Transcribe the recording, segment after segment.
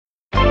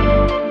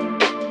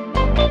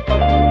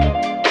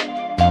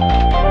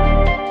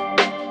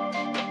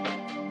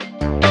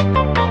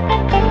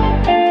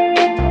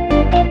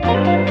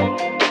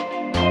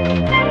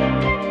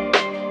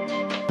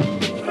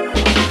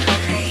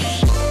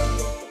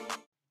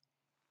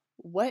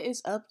What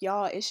is up,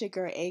 y'all? It's your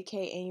girl AK,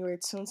 and you are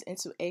tuned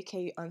into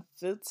AK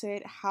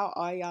Unfiltered. How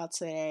are y'all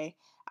today?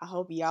 I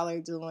hope y'all are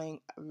doing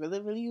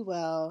really, really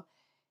well.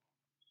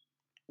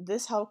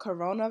 This whole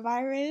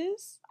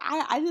coronavirus,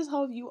 I just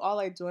hope you all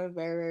are doing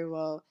very, very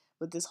well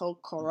with this whole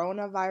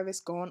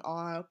coronavirus going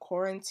on,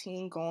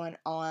 quarantine going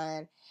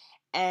on.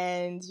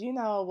 And you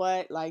know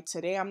what? Like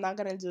today, I'm not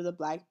gonna do the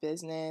black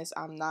business.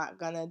 I'm not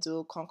gonna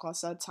do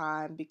Concourse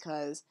time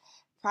because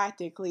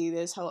practically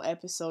this whole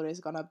episode is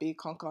gonna be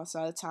Concourse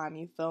time.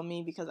 You feel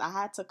me? Because I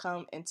had to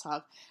come and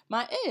talk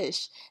my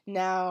ish.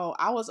 Now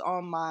I was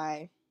on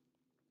my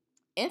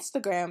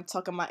Instagram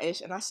talking my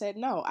ish, and I said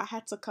no. I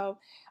had to come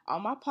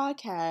on my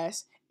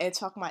podcast and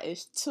talk my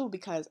ish too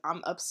because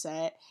I'm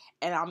upset,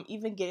 and I'm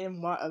even getting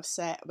more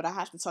upset. But I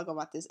have to talk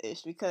about this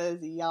ish because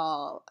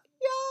y'all,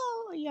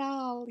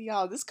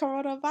 this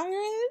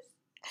coronavirus.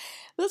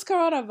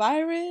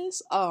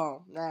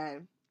 Oh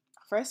man.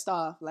 First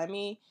off, let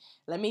me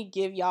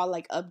give y'all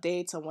like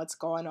updates on what's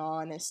going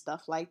on and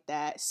stuff like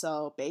that.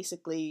 So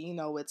basically,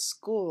 with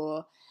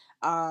school,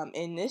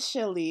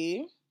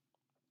 initially,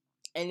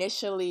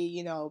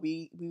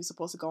 we were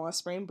supposed to go on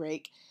spring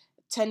break.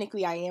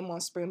 Technically, I am on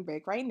spring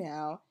break right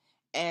now.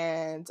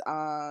 And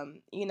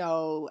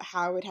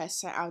Howard has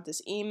sent out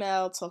this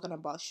email talking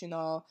about,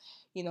 go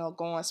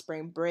on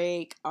spring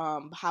break.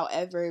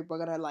 However, we're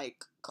gonna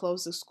like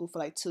close the school for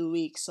like 2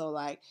 weeks. So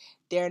like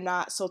they're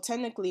not so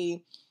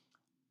technically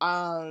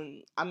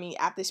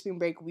after spring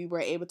break we were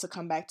able to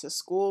come back to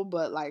school,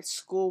 but like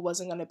school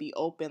wasn't gonna be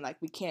open.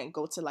 Like we can't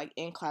go to like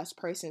in-class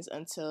persons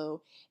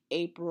until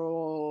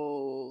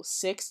April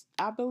 6th,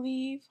 I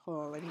believe.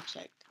 Hold on, let me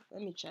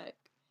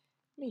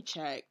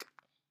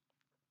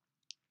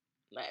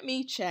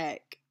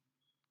check.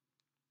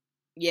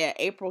 Yeah,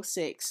 April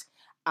 6th.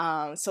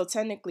 So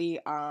technically,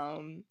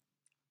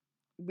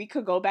 we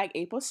could go back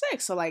April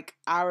 6th. So like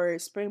our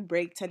spring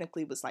break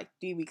technically was like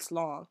 3 weeks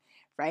long,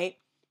 right?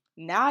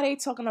 Now they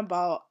talking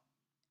about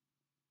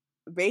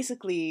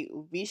basically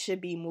we should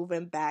be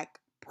moving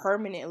back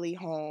permanently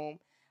home.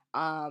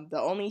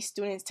 The only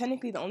students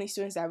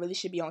that really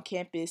should be on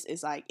campus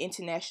is like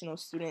international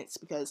students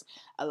because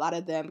a lot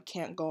of them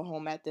can't go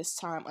home at this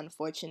time,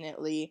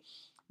 unfortunately,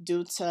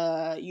 due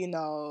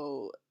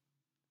to,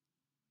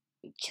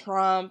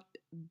 Trump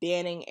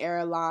banning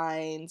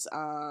airlines.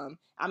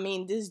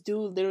 This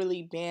dude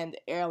literally banned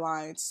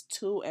airlines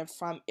to and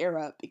from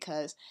Europe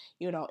because,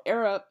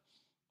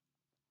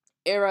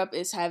 Europe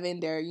is having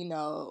their,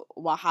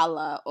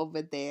 Wahala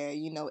over there.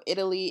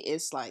 Italy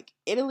is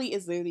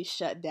literally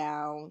shut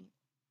down.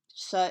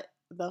 Shut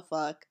the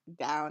fuck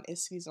down.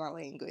 Excuse my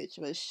language,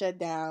 but shut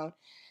down.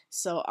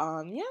 So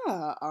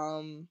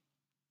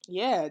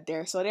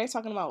they're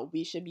talking about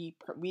we should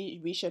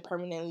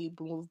permanently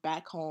move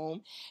back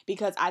home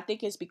because I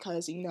think it's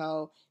because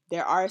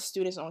there are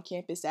students on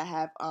campus that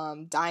have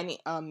dining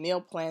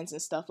meal plans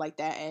and stuff like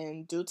that,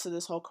 and due to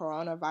this whole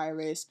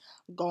coronavirus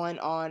going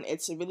on,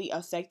 it's really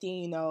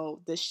affecting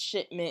the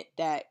shipment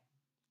that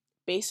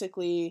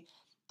basically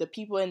the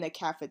people in the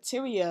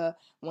cafeteria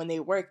when they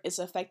work. It's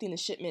affecting the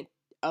shipment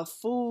of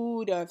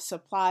food, of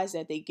supplies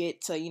that they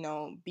get to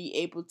be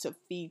able to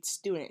feed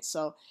students.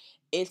 So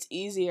it's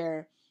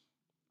easier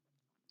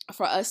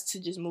for us to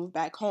just move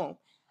back home.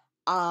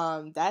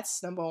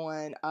 That's number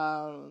one.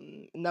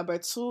 Number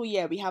two,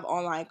 yeah, we have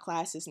online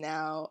classes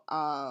now.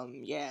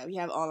 We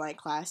have online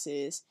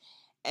classes,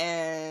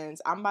 and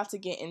I'm about to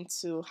get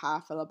into how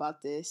I feel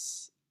about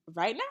this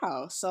right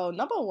now. So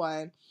number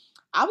one,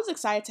 I was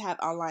excited to have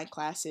online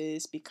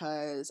classes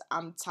because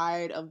I'm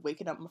tired of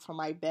waking up from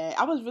my bed.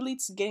 I was really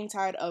getting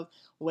tired of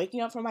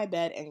waking up from my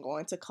bed and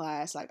going to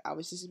class. Like I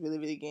was just really,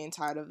 really getting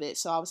tired of it.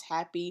 So I was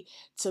happy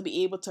to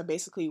be able to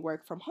basically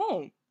work from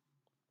home.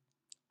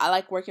 I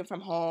like working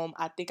from home.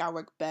 I think I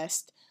work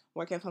best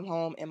working from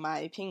home, in my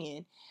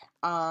opinion.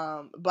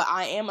 But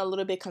I am a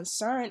little bit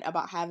concerned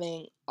about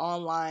having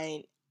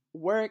online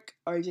work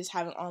or just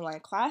having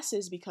online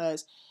classes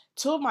because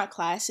two of my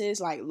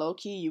classes, like low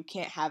key, you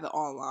can't have it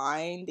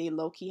online. They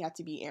low key have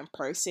to be in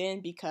person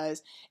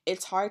because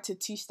it's hard to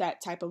teach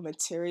that type of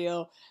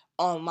material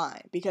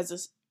online because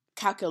it's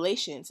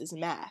calculations, it's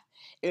math.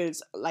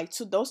 It's like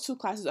those two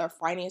classes are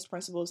finance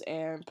principles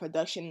and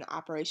production and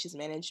operations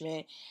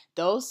management.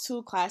 Those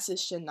two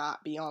classes should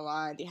not be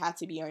online. They have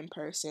to be in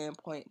person,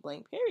 point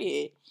blank,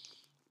 period.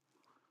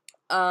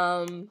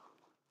 So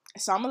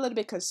I'm a little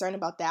bit concerned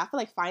about that. I feel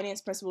like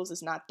finance principles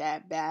is not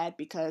that bad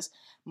because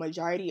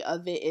majority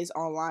of it is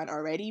online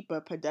already,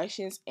 but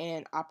productions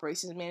and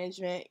operations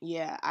management,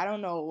 yeah, I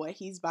don't know what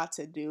he's about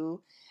to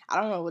do. I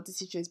don't know what the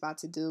teacher is about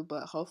to do,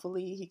 but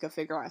hopefully he could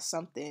figure out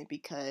something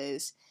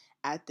because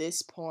at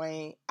this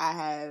point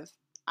I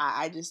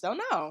just don't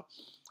know.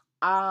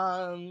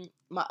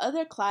 My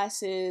other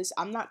classes,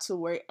 I'm not too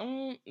worried.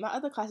 My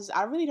other classes,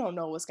 I really don't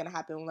know what's gonna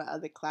happen with my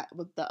other class,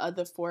 with the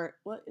other four.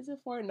 What is it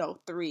for? No,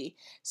 three.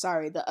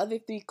 Sorry, the other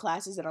three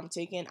classes that I'm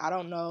taking. I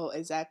don't know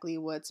exactly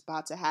what's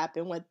about to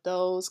happen with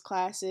those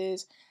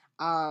classes.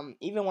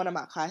 Even one of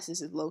my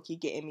classes is low key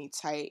getting me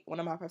tight. One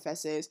of my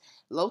professors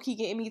low key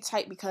getting me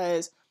tight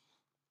because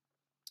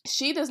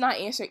she does not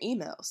answer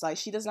emails. Like,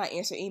 she does not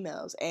answer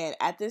emails. And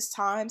at this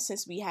time,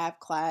 since our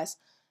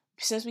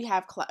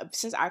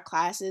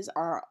classes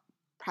are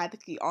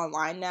practically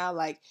online now,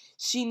 like,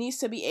 she needs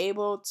to be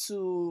able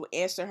to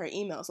answer her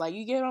emails. Like,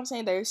 you get what I'm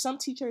saying? There's some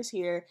teachers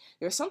here.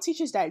 There's some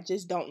teachers that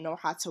just don't know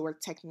how to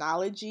work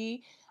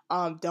technology.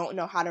 Don't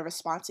know how to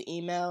respond to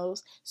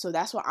emails. So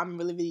that's what I'm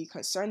really, really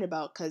concerned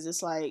about, because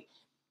it's like,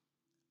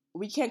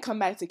 we can't come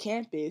back to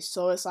campus.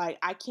 So it's like,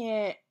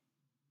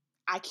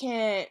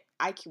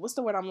 what's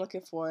the word I'm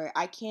looking for?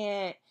 I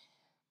can't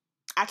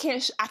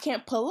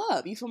pull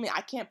up. You feel me?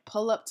 I can't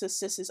pull up to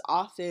sis's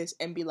office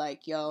and be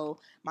like, yo,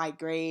 my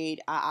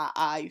grade,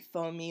 you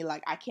feel me?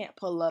 Like, I can't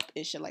pull up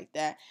and shit like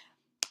that.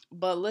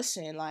 But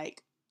listen,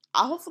 like,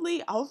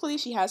 hopefully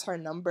she has her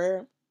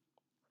number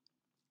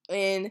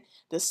in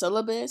the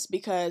syllabus,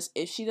 because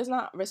if she does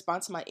not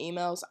respond to my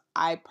emails,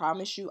 I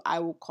promise you, I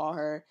will call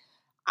her.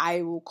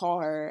 I will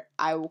call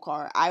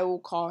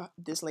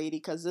this lady,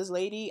 because this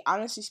lady,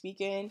 honestly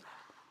speaking,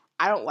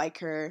 I don't like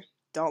her.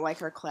 Don't like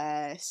her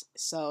class.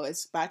 So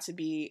it's about to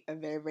be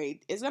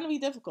it's going to be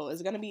difficult.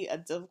 It's going to be a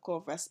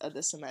difficult rest of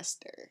the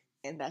semester.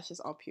 And that's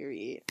just on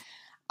period.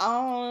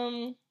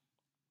 Um,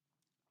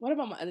 what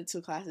about my other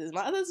two classes?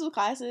 What's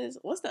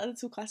the other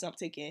two classes I'm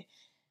taking?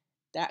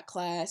 That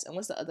class, and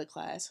what's the other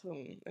class? Let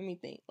me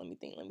think.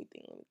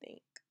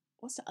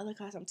 What's the other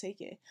class I'm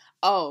taking?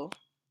 Oh,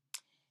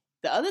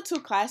 the other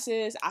two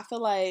classes,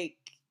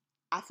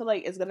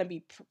 it's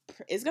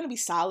gonna be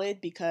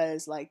solid,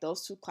 because like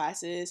those two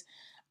classes,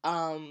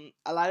 a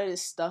lot of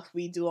this stuff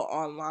we do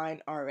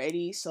online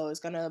already, so I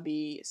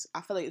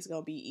feel like it's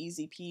gonna be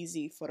easy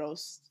peasy for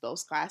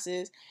those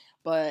classes.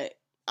 But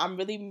I'm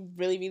really,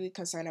 really, really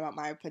concerned about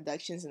my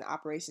productions and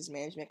operations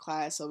management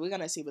class, so we're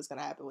gonna see what's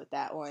gonna happen with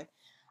that one.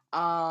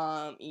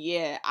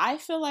 Yeah, I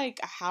feel like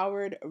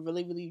Howard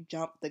really, really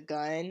jumped the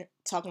gun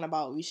talking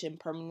about we should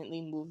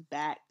permanently move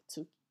back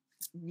to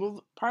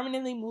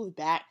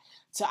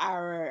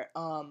our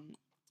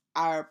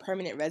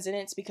permanent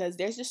residence, because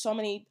there's just so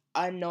many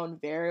unknown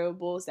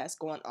variables that's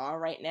going on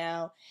right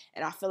now,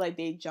 and I feel like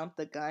they jumped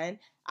the gun.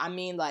 I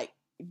mean, like,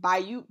 by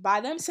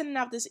them sending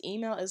out this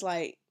email is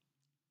like,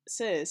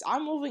 sis,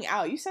 I'm moving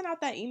out. You sent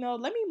out that email.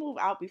 Let me move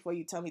out before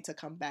you tell me to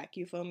come back.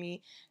 You feel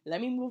me? Let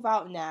me move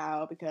out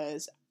now,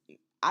 because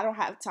I don't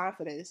have time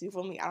for this. You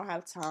feel me? I don't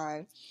have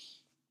time.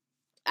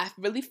 I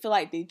really feel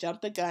like they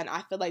jumped the gun.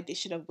 I feel like they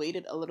should have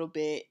waited a little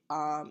bit.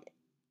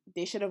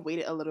 They should have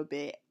waited a little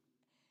bit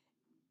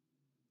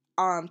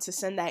to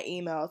send that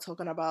email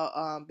talking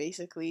about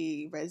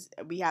basically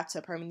we have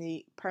to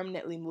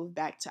permanently move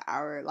back to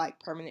our like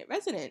permanent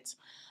residence.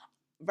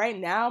 Right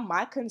now,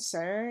 my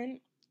concern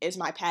is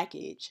my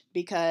package,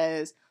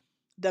 because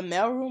the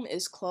mailroom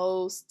is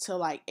closed till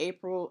like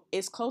April.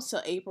 It's closed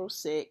till April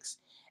 6th,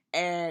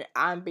 and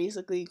I'm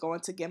basically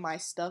going to get my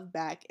stuff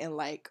back in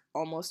like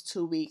almost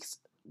 2 weeks.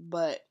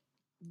 But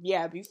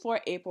yeah, before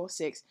April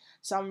 6th.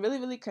 So I'm really,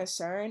 really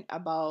concerned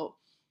about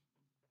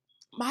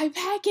my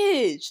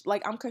package.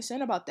 Like, I'm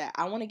concerned about that.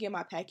 I want to get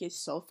my package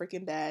so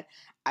freaking bad.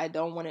 I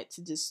don't want it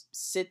to just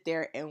sit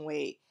there and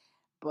wait.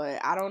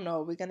 But I don't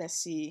know. We're gonna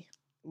see.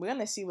 We're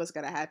gonna see what's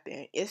gonna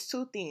happen. It's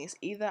two things.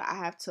 Either I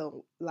have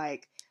to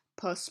like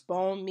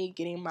postpone me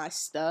getting my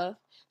stuff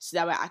so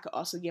that way I could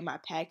also get my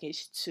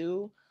package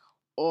too,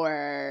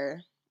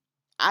 or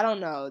I don't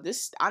know.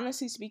 This,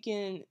 honestly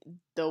speaking,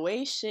 the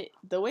way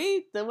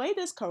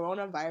this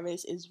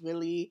coronavirus is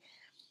really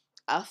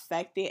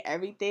affecting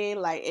everything,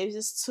 like, it's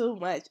just too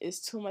much. It's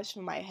too much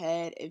for my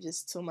head. It's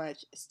just too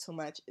much. It's too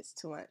much.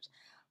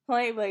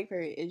 Point blank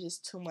period. It's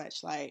just too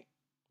much. Like,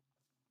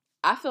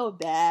 I feel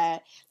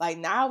bad. Like,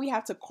 now we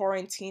have to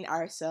quarantine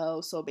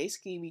ourselves, so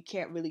basically we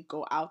can't really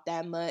go out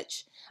that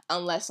much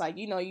unless, like,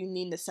 you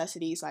need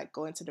necessities like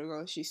going to the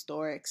grocery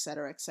store,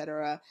 etc.,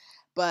 etc.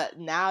 But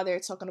now they're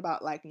talking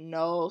about like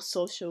no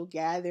social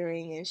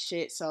gathering and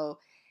shit. So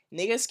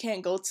niggas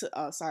can't go to.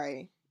 Oh,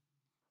 sorry,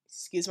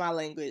 excuse my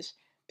language.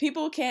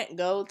 People can't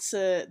go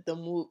to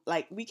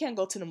like, we can't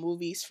go to the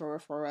movies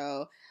for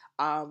real.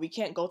 We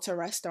can't go to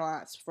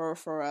restaurants for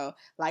real.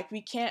 Like,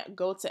 we can't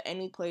go to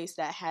any place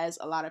that has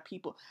a lot of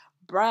people.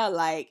 Bruh,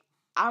 like,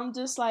 I'm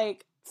just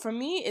like, for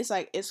me, it's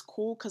like, it's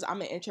cool because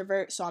I'm an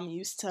introvert, so I'm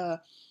used to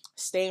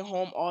staying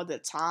home all the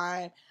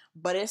time.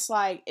 But it's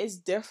like, it's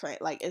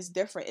different. Like, it's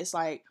different.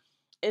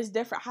 It's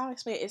different. How I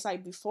explain it? It's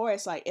like, before,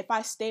 it's like, if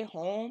I stay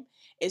home,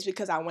 it's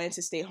because I wanted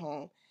to stay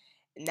home.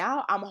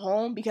 Now I'm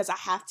home because I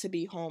have to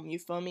be home. You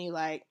feel me?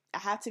 Like, I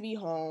have to be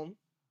home.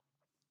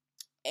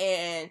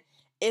 And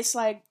it's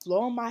like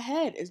blowing my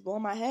head. It's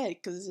blowing my head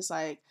because it's just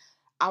like,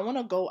 I want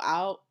to go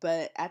out,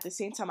 but at the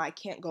same time, I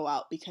can't go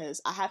out because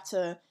I have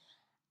to.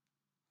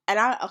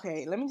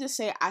 Okay, let me just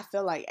say, I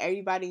feel like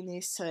everybody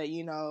needs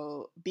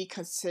to, be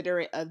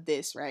considerate of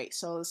this, right?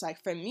 So it's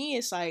like, for me,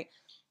 it's like,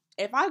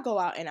 if I go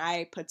out and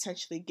I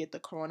potentially get the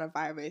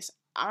coronavirus,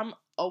 I'm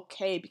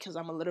okay because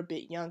I'm a little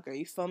bit younger.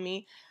 You feel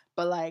me?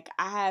 But like,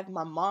 I have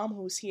my mom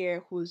who's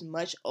here, who's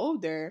much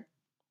older.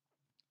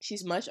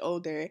 She's much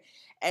older,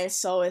 and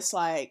so it's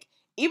like,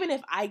 even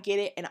if I get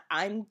it and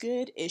I'm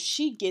good, if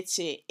she gets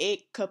it,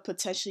 it could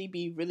potentially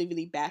be really,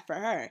 really bad for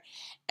her.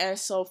 And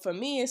so for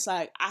me, it's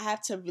like I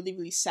have to really,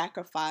 really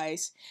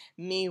sacrifice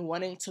me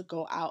wanting to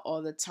go out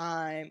all the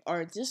time,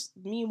 or just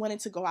me wanting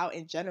to go out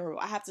in general.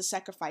 I have to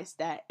sacrifice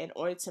that in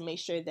order to make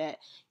sure that,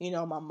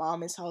 my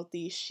mom is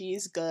healthy,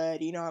 she's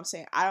good, you know what I'm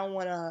saying? I don't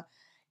want to,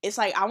 it's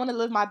like I want to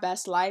live my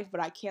best life, but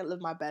I can't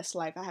live my best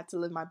life. I have to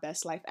live my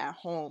best life at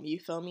home. You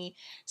feel me?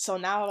 So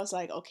now I was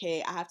like,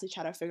 okay, I have to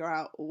try to figure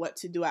out what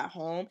to do at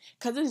home,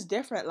 because it's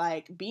different.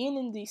 Like being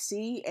in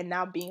DC and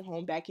now being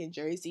home back in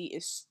Jersey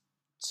is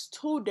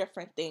two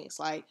different things.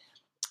 Like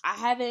I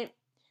haven't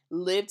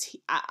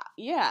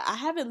I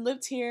haven't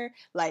lived here,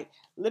 like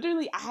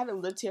literally I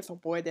haven't lived here for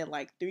more than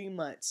like 3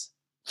 months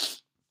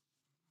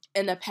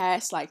in the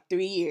past like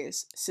 3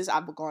 years since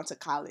I've gone to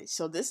college.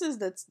 So this is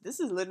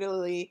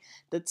literally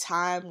the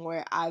time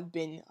where I've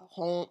been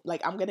home.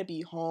 Like I'm gonna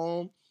be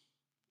home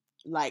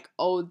like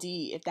OD,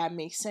 if that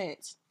makes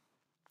sense.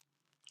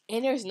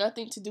 And there's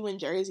nothing to do in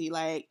Jersey.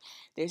 Like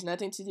there's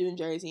nothing to do in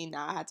Jersey.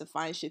 Now I had to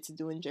find shit to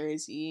do in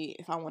Jersey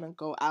if I want to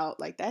go out.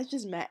 Like that's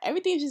just mad.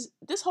 Everything's just,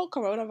 this whole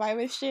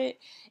coronavirus shit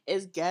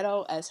is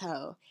ghetto as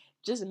hell.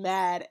 Just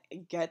mad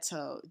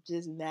ghetto.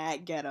 Just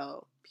mad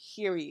ghetto.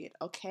 Period.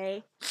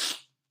 Okay?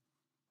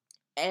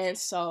 And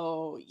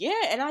so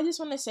yeah, and I just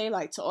want to say,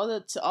 like, to all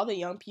the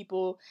young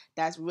people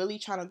that's really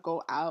trying to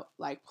go out,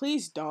 like,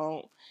 please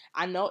don't.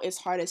 I know it's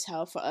hard as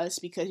hell for us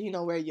because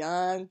we're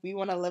young, we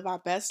want to live our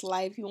best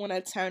life, we want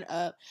to turn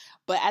up,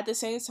 but at the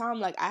same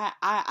time, like,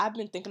 I've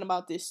been thinking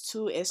about this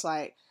too. It's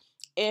like,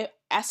 if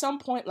at some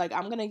point, like,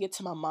 I'm gonna get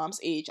to my mom's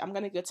age, I'm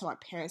gonna get to my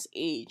parents'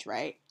 age,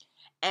 right?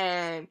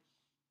 And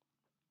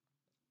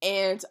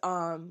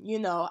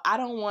I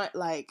don't want,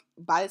 like,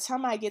 by the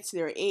time I get to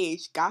their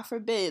age, God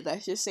forbid,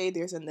 let's just say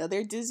there's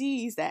another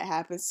disease that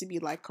happens to be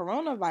like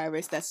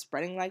coronavirus that's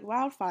spreading like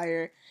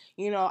wildfire.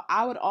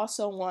 I would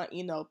also want,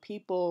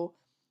 people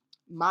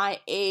my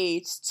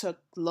age to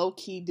low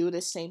key do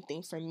the same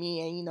thing for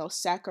me and,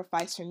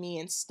 sacrifice for me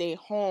and stay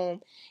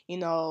home,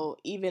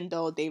 even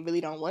though they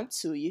really don't want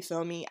to. You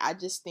feel me? I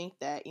just think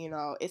that,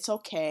 it's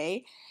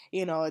okay.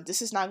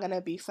 This is not gonna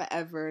be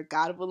forever.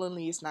 God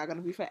willingly, it's not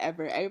gonna be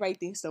forever. Everybody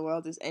thinks the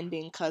world is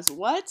ending. Cause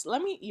what?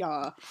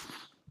 Y'all,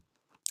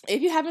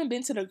 if you haven't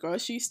been to the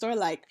grocery store,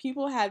 like,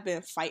 people have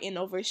been fighting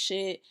over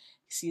shit,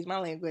 excuse my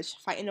language,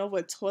 fighting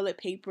over toilet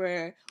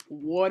paper,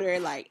 water.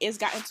 Like, it's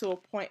gotten to a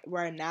point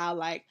where now,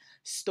 like,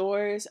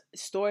 stores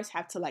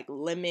have to, like,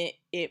 limit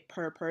it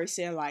per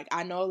person. Like,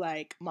 I know,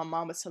 like, my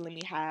mom was telling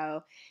me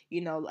how,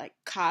 like,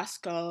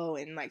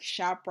 Costco and, like,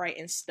 ShopRite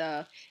and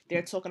stuff,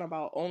 they're talking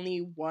about only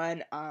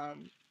one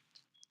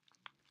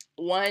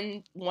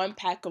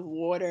pack of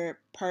water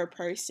per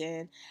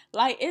person.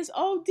 Like, it's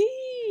OD.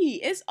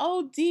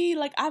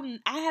 Like, I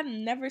have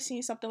never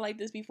seen something like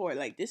this before.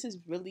 Like, this is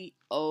really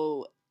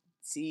OD,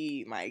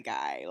 my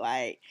guy.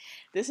 Like,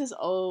 this is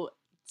OD,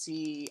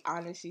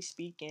 honestly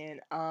speaking.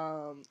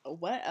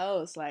 What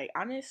else? Like,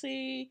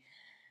 honestly,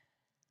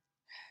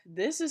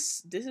 this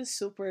is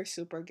super,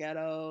 super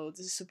ghetto.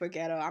 This is super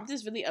ghetto. I'm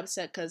just really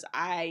upset because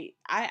I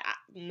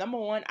number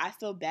one, I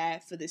feel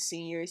bad for the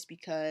seniors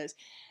because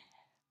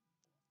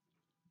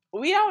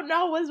we don't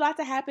know what's about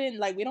to happen.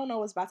 Like, we don't know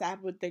what's about to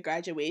happen with the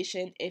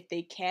graduation, if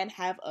they can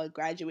have a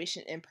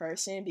graduation in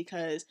person,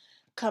 because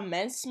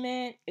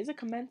commencement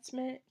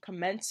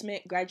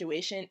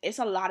graduation, it's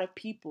a lot of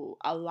people,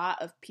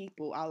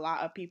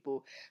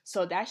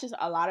 so that's just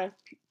a lot of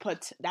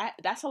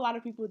that's a lot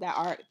of people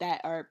that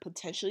are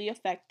potentially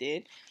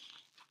affected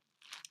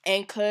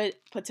and could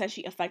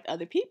potentially affect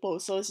other people.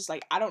 So it's just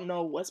like, I don't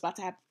know what's about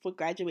to happen for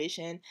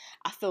graduation.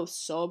 I feel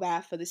so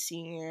bad for the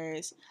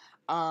seniors.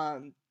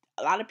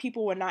 A lot of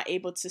people were not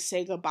able to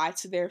say goodbye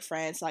to their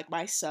friends, like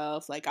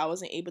myself. Like, I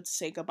wasn't able to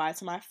say goodbye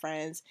to my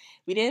friends.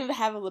 We didn't even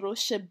have a little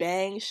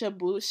shebang,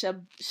 shabu,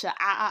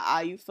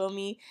 you feel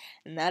me?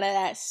 None of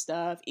that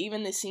stuff.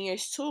 Even the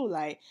seniors too.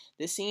 Like,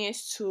 the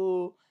seniors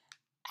too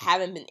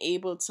haven't been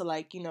able to,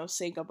 like,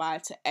 say goodbye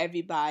to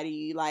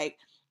everybody. Like,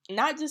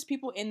 not just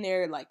people in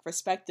their, like,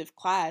 respective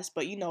class,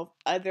 but,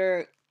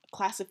 other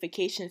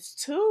classifications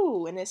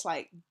too. And it's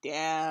like,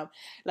 damn,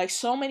 like,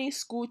 so many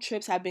school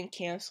trips have been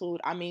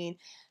canceled. I mean,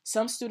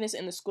 some students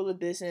in the School of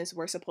Business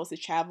were supposed to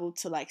travel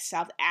to, like,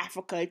 South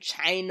Africa,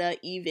 China,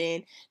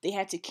 even. They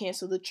had to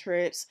cancel the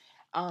trips.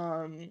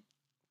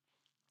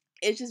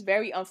 It's just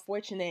very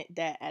unfortunate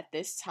that at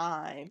this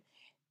time,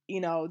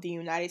 the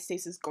United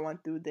States is going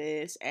through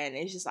this, and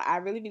it's just like, I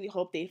really, really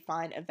hope they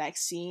find a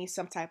vaccine,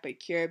 some type of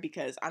cure,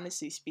 because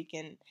honestly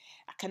speaking,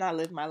 I cannot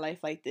live my life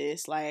like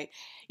this. Like,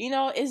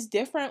 it's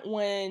different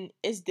when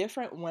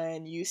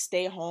you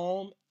stay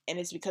home and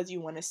it's because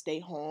you want to stay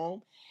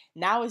home.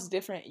 Now it's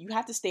different. You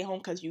have to stay home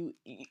because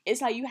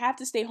it's like you have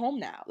to stay home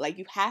now. Like,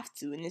 you have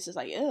to, and it's just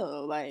like,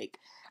 ew, like,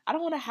 I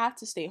don't want to have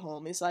to stay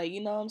home. It's like,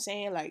 you know what I'm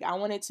saying? Like, I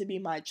want it to be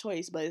my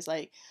choice, but it's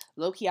like,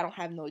 low key, I don't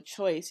have no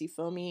choice. You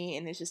feel me?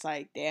 And it's just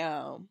like,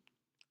 damn.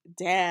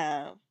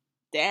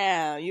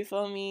 damn, you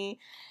feel me?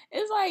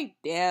 It's like,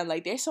 damn,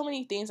 like there's so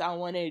many things I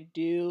want to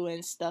do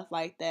and stuff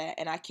like that,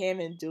 and I can't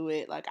even do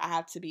it. Like I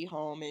have to be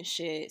home and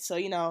shit. So,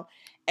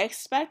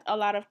 expect a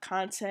lot of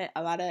content,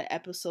 a lot of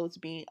episodes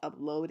being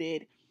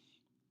uploaded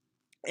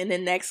in the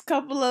next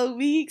couple of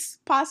weeks,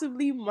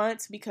 possibly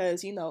months,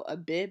 because a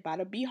bit about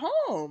to be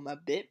home. A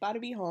bit about to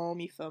be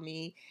home, you feel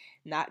me?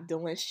 Not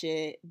doing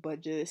shit,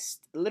 but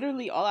just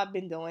literally all I've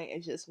been doing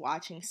is just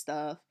watching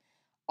stuff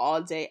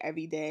all day,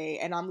 every day.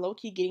 And I'm low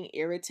key getting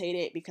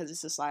irritated because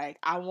it's just like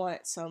I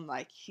want some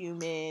like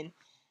human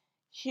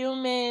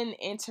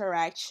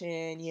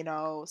interaction,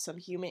 some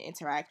human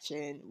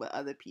interaction with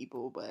other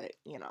people, but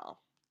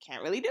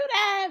can't really do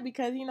that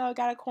because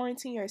gotta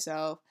quarantine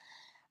yourself.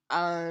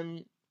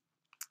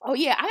 Oh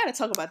yeah, I gotta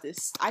talk about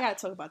this.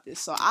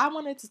 So I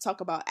wanted to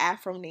talk about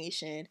Afro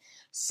Nation.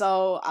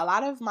 So a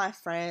lot of my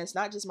friends,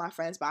 not just my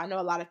friends, but I know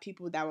a lot of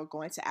people that were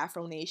going to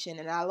Afro Nation,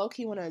 and I low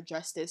key want to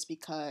address this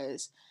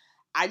because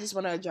I just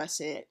want to address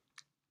it.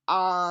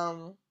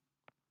 Um,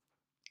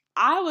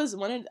 I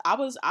wasn't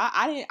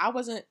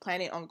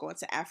planning on going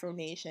to Afro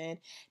Nation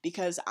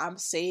because I'm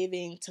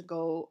saving to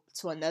go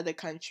to another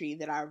country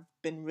that I've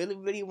been really,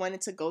 really wanting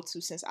to go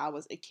to since I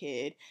was a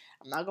kid.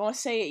 I'm not gonna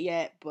say it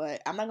yet,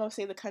 but I'm not gonna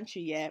say the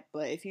country yet,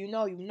 but if you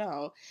know, you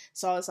know.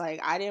 So I was like,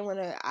 I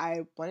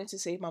wanted to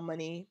save my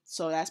money,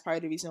 so that's part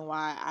of the reason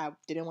why I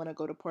didn't want to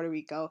go to Puerto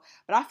Rico.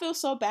 But I feel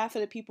so bad for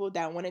the people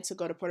that wanted to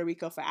go to Puerto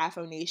Rico for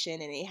Afro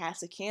Nation and they had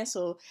to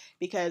cancel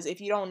because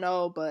if you don't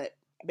know, but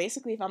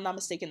basically, if I'm not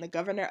mistaken, the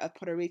governor of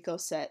Puerto Rico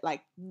said,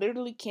 like,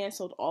 literally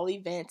canceled all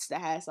events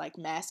that has, like,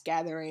 mass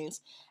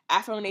gatherings.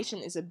 Afro Nation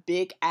is a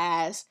big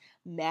ass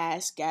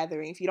mass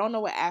gathering. If you don't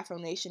know what Afro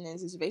Nation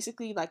is, it's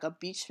basically like a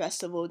beach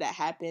festival that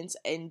happens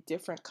in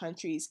different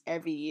countries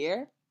every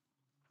year.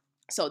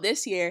 So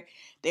this year,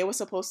 they were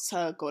supposed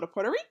to go to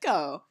Puerto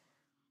Rico.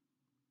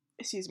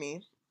 Excuse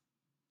me.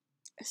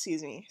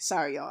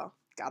 Sorry, y'all.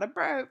 Got a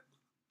burp.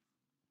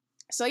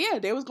 So yeah,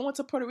 they was going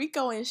to Puerto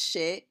Rico and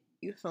shit.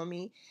 You feel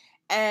me?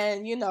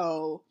 And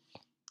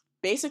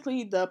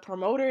basically the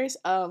promoters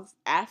of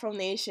Afro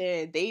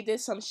Nation, they did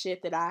some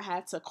shit that I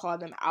had to call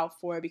them out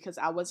for because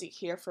I wasn't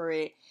here for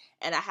it,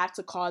 and I had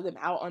to call them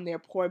out on their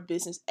poor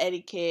business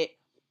etiquette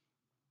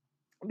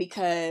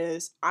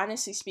because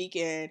honestly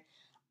speaking,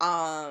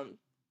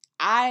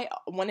 I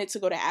wanted to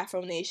go to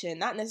Afro Nation,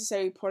 not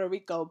necessarily Puerto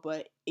Rico,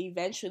 but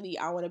eventually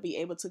I want to be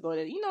able to go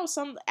to,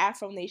 some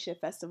Afro Nation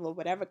festival,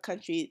 whatever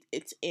country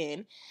it's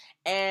in.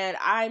 And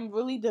I'm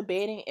really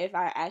debating if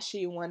I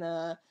actually want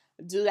to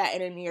do that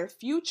in the near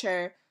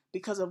future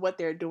because of what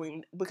they're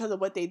doing, because of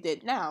what they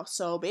did now.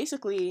 So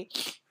basically,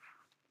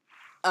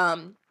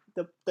 the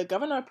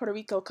governor of Puerto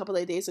Rico a couple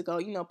of days ago,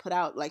 put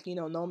out like,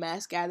 no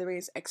mass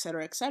gatherings,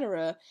 etc.,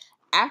 etc.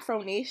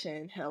 Afro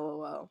Nation,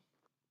 hello.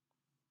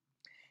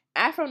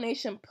 Afro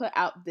Nation put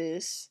out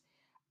this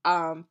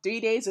 3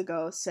 days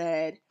ago,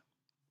 said,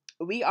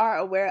 "We are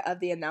aware of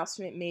the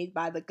announcement made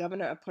by the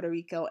governor of Puerto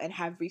Rico and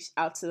have reached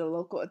out to the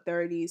local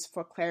authorities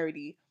for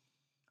clarity.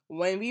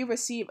 When we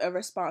receive a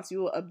response, we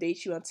will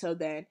update you. Until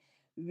then,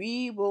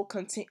 we will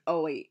continue."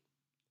 Oh wait,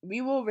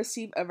 we will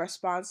receive a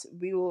response.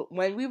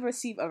 When we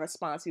receive a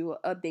response, we will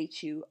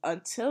update you.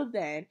 Until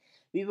then,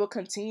 we will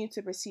continue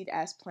to proceed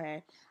as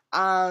planned.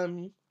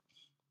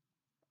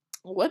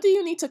 What do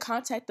you need to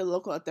contact the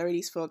local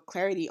authorities for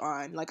clarity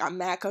on? Like, I'm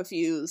mad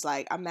confused.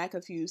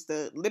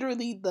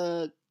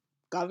 The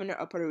governor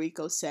of Puerto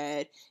Rico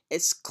said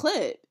it's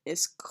clip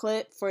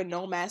for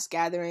no mass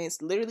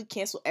gatherings, literally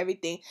cancel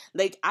everything.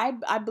 Like,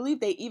 I believe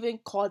they even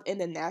called in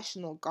the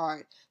National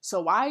Guard.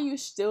 So why are you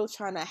still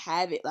trying to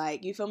have it?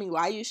 Like, you feel me?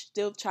 Why are you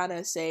still trying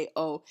to say,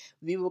 oh,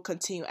 we will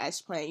continue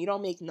as planned? You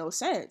don't make no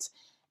sense.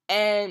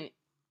 And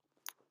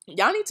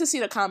y'all need to see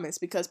the comments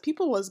because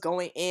people was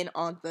going in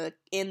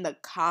the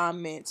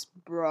comments,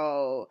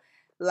 bro.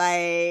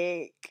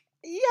 Like,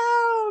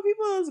 yo,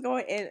 people was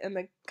going in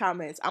the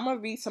comments. I'm gonna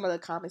read some of the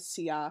comments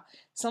to y'all.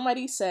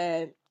 Somebody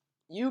said,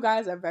 "You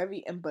guys are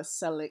very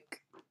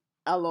imbecilic."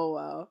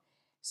 LOL.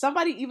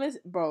 Somebody even,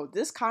 bro,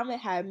 this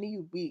comment had me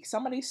weak.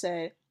 Somebody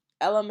said,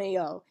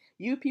 "LMAO,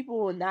 you people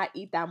will not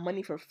eat that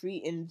money for free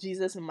in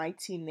Jesus'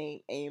 mighty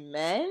name.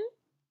 Amen.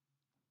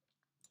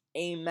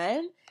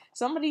 Amen."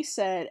 Somebody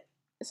said,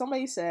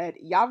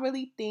 "Y'all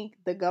really think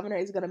the governor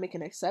is gonna make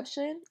an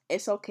exception?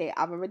 It's okay.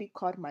 I've already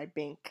called my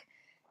bank."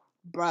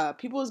 Bruh,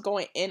 people is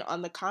going in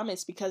on the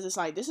comments because it's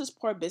like, this is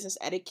poor business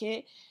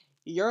etiquette.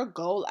 Your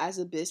goal as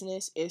a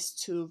business is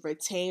to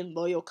retain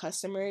loyal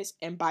customers,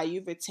 and by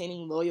you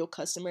retaining loyal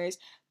customers,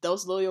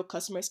 those loyal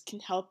customers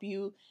can help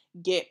you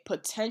get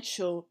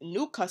potential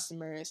new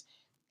customers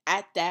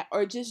at that,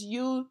 or just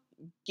you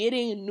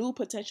getting new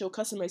potential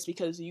customers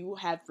because you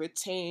have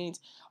retained,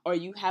 or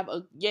you have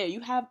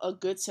a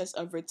good sense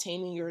of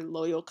retaining your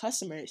loyal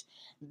customers.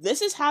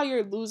 This is how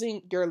you're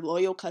losing your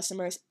loyal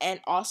customers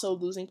and also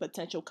losing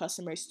potential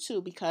customers too,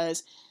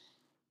 because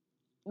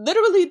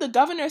literally the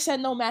governor said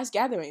no mass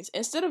gatherings.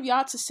 Instead of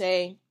y'all to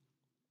say,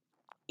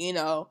 you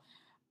know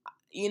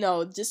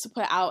just to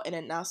put out an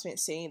announcement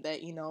saying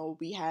that,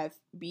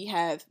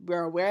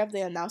 we're aware of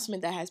the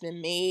announcement that has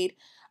been made.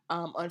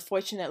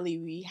 Unfortunately,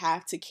 we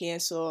have to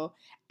cancel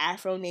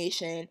Afro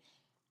Nation.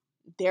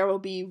 There will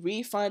be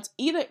refunds.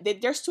 Either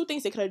there's two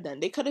things they could have done.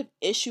 They could have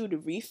issued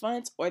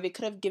refunds, or they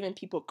could have given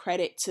people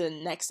credit to the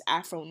next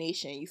Afro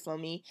Nation. You feel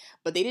me?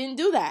 But they didn't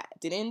do that.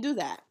 They didn't do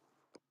that.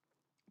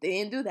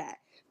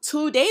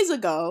 2 days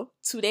ago.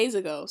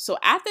 So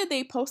after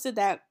they posted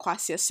that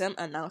Kwasi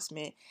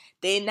announcement,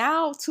 they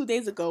now 2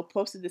 days ago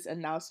posted this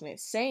announcement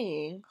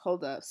saying,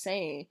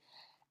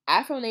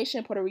 Afro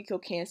Nation Puerto Rico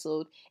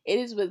canceled. It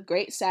is with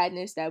great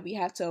sadness that we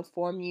have to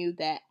inform you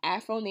that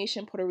Afro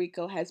Nation Puerto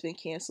Rico has been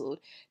canceled.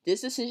 This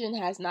decision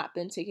has not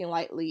been taken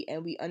lightly,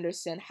 and we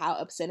understand how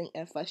upsetting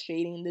and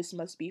frustrating this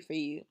must be for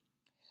you.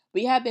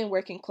 We have been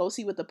working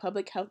closely with the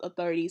public health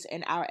authorities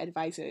and our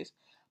advisors,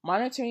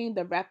 monitoring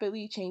the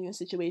rapidly changing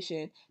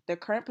situation. The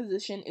current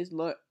position is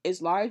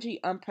largely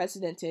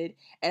unprecedented,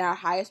 and our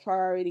highest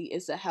priority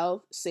is the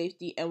health,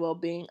 safety, and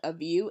well-being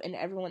of you and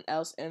everyone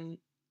else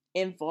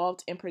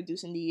involved in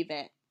producing the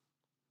event.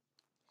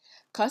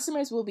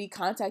 Customers will be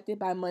contacted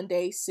by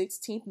Monday,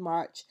 16th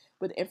March,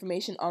 with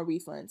information on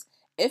refunds.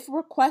 If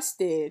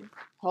requested,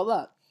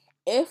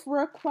 if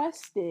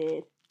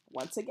requested,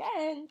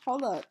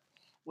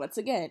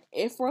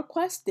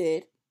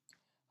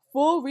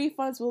 full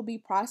refunds will be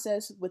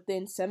processed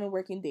within 7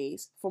 working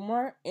days. For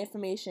more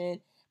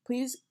information,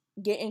 please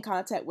get in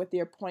contact with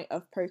your point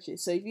of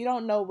purchase. So if you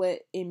don't know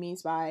what it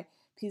means by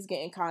please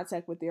get in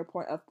contact with your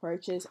point of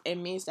purchase, it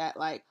means that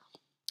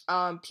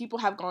people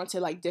have gone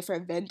to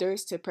different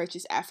vendors to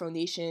purchase Afro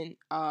Nation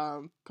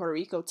Puerto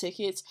Rico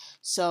tickets.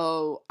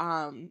 So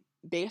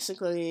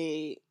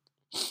basically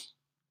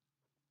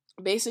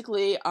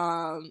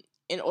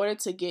in order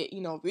to get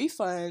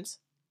refunds,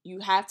 you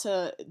have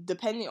to,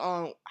 depending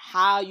on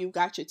how you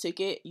got your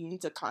ticket, you need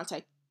to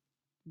contact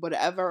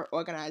whatever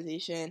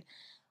organization,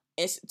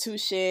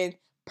 institution,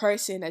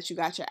 person that you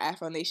got your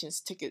Afro Nation's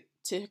ticket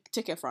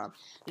from.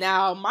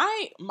 Now,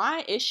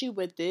 my issue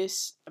with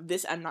this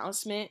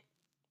announcement,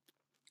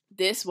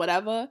 this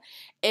whatever,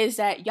 is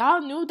that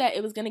y'all knew that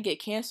it was gonna get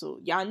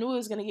canceled.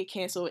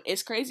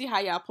 It's crazy how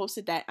y'all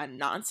posted that a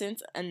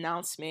nonsense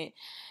announcement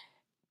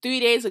 3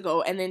 days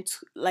ago, and then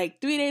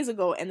 2 days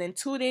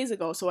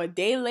ago. So a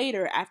day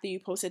later, after you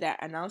posted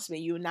that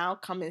announcement, you now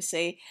come and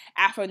say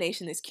Afro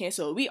Nation is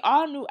canceled. We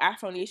all knew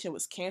Afro Nation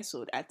was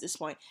canceled at this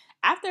point.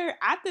 After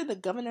the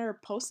governor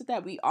posted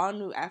that, we all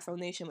knew Afro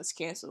Nation was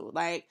canceled.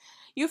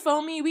 You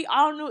feel me? We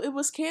all knew it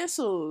was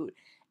canceled.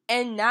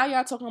 And now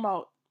y'all talking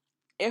about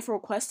if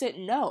requested.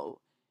 No,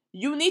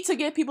 you need to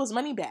get people's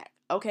money back,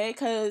 okay?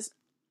 Because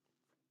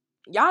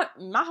y'all,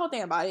 my whole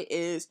thing about it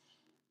is,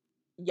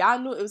 y'all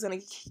knew it was gonna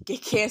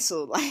get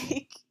canceled.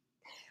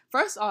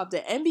 First off,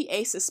 the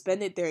NBA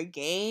suspended their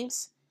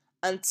games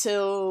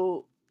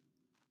until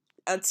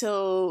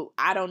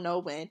I don't know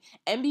when.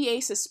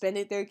 NBA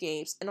suspended their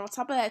games, and on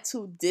top of that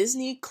too,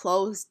 Disney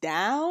closed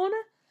down.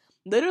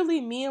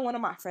 Literally, me and one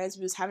of my friends,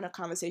 we was having a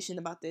conversation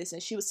about this,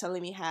 and she was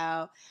telling me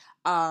how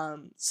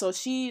so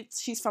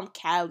she's from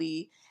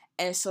Cali,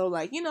 and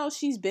so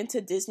she's been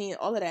to Disney and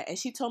all of that, and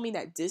she told me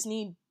that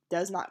Disney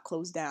does not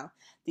close down.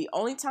 The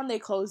only time they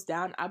close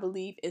down, I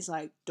believe, is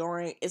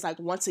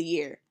once a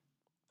year.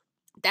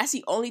 That's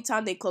the only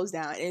time they close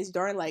down, and it's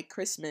during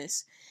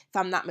Christmas, if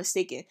I'm not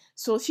mistaken.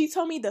 So she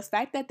told me the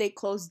fact that they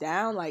closed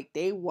down,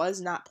 they was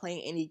not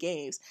playing any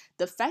games.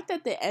 The fact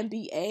that the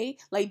NBA,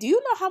 do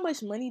you know how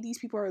much money these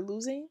people are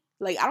losing?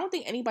 I don't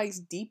think anybody's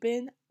deep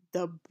in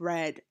the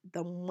bread,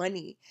 the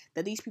money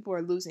that these people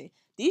are losing.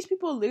 These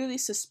people literally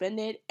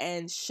suspended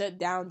and shut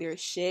down their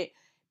shit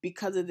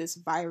because of this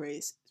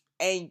virus.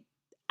 And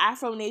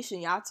Afro Nation,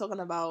 y'all talking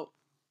about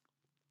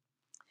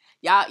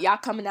y'all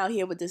coming out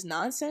here with this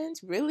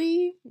nonsense?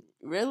 Really?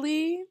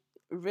 And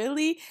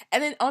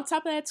then on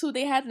top of that too,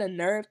 they had the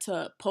nerve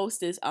to post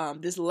this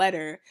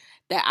letter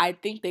that I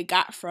think they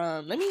got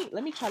from, let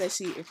me try to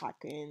see if I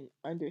can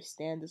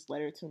understand this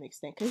letter to an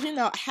extent, because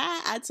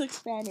I took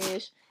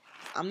Spanish.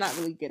 I'm not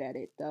really good at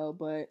it though,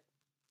 but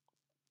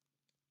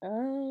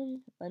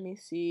let me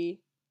see.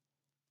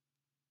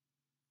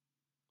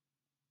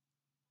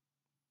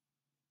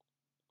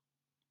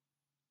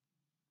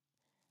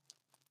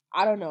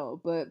 I don't know,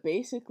 but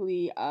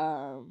basically,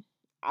 I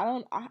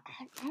don't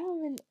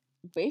even,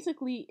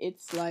 basically,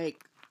 it's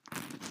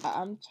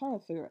I'm trying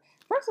to figure out.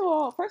 First of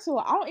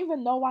all, I don't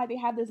even know why they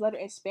have this letter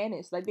in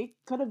Spanish. They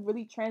could have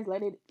really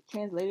translated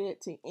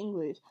it to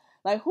English.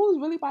 Who's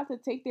really about to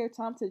take their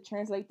time to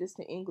translate this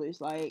to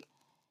English? I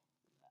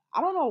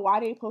don't know why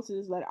they posted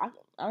this letter.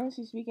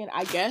 Honestly speaking,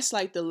 I guess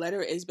the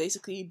letter is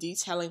basically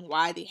detailing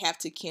why they have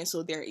to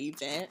cancel their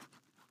event,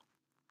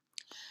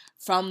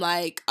 from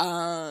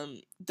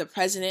the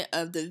president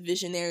of the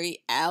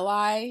Visionary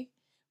Ally,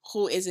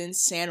 who is in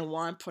San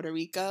Juan, Puerto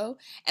Rico.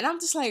 And I'm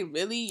just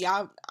really,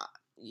 y'all,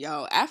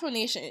 Afro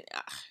Nation,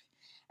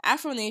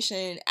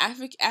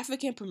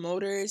 African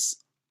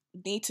promoters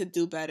need to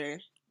do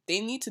better. They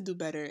need to do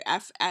better.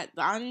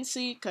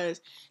 Honestly, because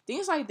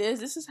things like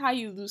this is how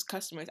you lose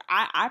customers.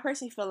 I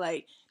personally feel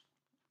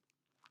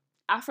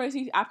I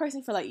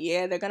personally feel like,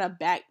 yeah, they're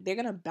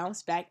gonna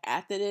bounce back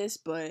after this,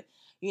 but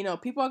you know,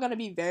 people are gonna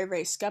be very,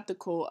 very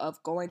skeptical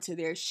of going to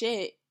their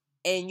shit,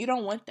 and you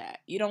don't want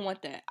that. You don't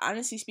want that.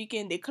 Honestly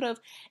speaking, they could have,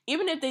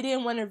 even if they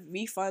didn't want to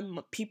refund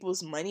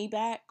people's money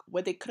back,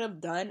 what they could have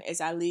done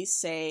is at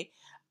least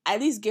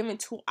given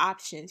two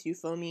options. You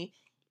feel me?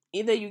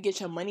 Either you get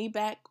your money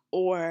back,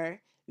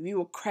 or we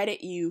will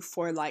credit you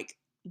for like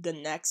the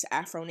next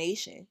Afro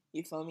Nation.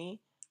 You feel me?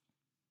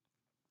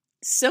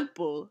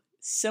 Simple,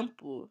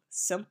 simple,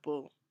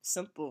 simple,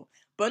 simple.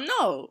 But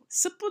no,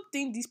 simple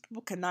thing these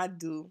people cannot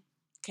do.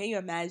 Can you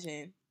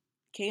imagine?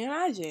 Can you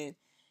imagine?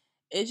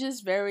 It's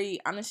just very,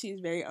 honestly,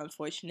 it's very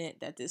unfortunate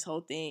that this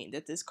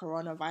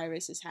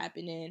coronavirus is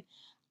happening.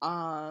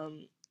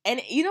 And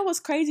you know what's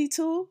crazy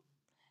too?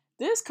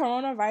 This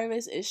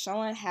coronavirus is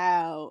showing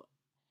how,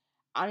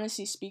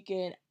 honestly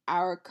speaking,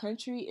 our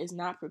country is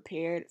not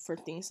prepared for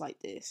things like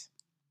this.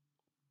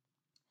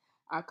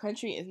 Our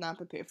country is not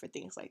prepared for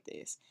things like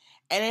this.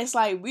 And it's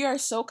like we are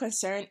so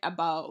concerned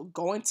about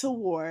going to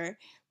war.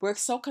 We're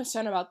so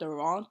concerned about the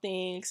wrong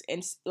things,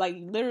 and like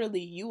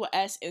literally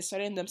US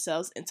inserting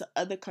themselves into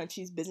other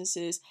countries'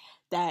 businesses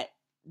that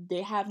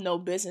they have no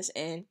business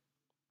in.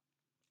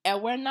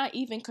 And we're not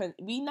even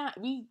we're not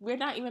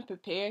even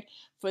prepared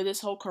for this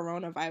whole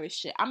coronavirus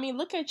shit. I mean,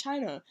 look at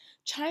China.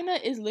 China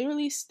is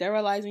literally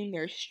sterilizing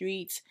their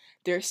streets,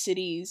 their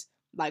cities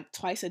like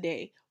twice a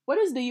day. What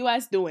is the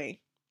US doing?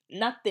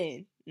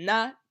 Nothing.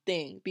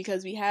 Nothing.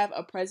 Because we have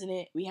a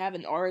president, we have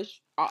an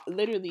orange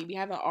literally we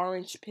have an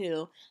orange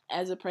pill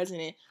as a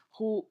president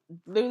who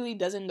literally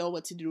doesn't know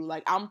what to do.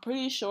 Like, I'm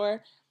pretty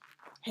sure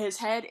his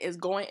head is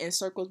going in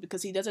circles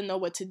because he doesn't know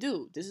what to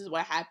do. This is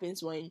what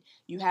happens when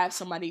you have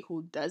somebody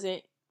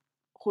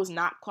who's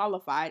not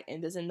qualified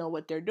and doesn't know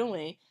what they're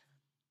doing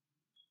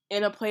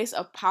in a place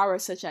of power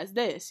such as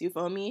this. You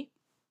feel me?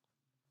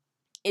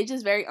 It's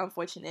just very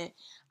unfortunate.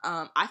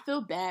 I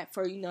feel bad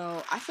for,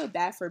 I feel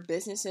bad for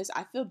businesses.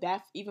 I feel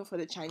bad even for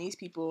the Chinese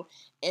people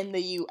in the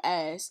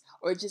US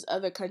or just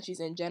other countries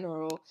in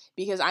general,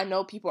 because I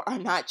know people are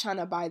not trying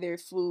to buy their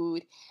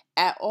food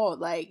at all.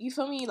 Like, you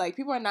feel me? Like,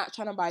 people are not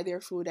trying to buy their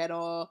food at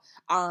all.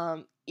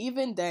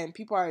 Even then,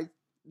 people are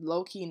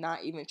low-key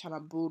not even trying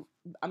to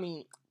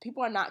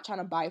people are not trying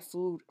to buy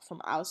food from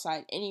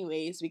outside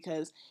anyways,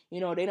 because, they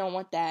don't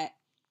want that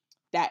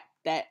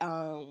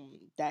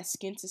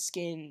skin to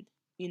skin,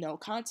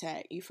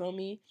 contact. You feel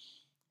me?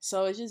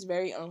 So it's just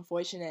very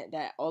unfortunate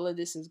that all of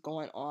this is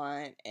going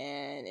on,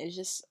 and it's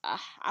just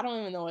I don't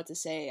even know what to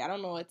say. I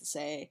don't know what to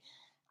say.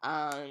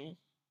 Um,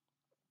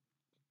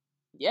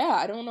 yeah,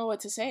 I don't know what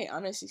to say.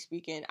 Honestly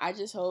speaking, I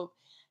just hope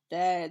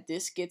that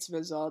this gets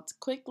resolved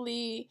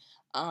quickly.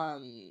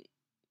 Um,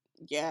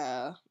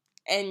 yeah.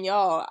 And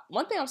y'all,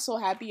 one thing I'm so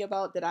happy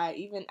about that I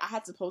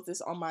had to post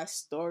this on my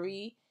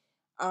story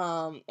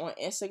on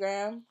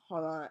Instagram.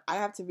 Hold on. I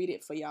have to read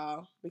it for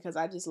y'all because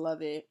I just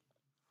love it.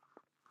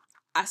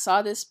 I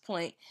saw this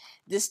post,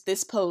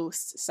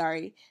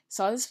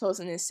 saw this post,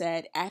 and it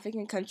said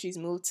African countries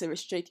move to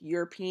restrict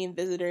European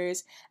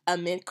visitors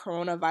amid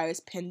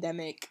coronavirus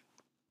pandemic.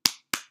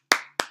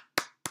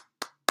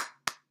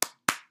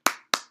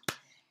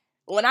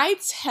 When I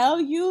tell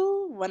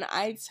you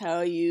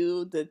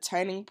the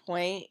turning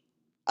point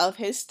of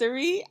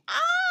history,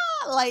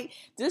 like,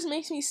 this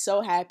makes me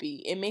so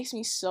happy. It makes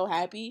me so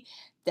happy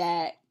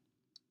that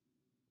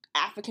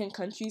African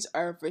countries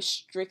are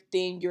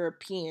restricting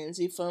Europeans.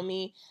 You feel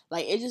me?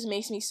 Like, it just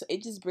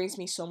brings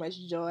me so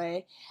much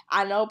joy.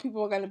 I know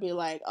people are gonna be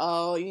like,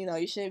 oh,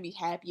 you shouldn't be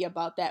happy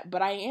about that,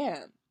 but I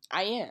am,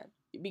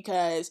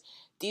 because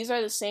these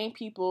are the same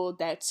people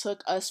that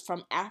took us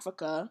from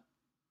Africa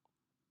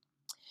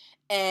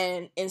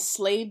and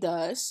enslaved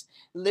us.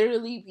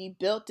 Literally, we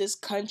built this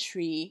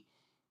country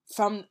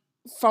from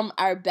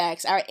our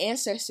backs. Our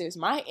ancestors,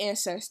 my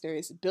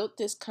ancestors, built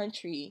this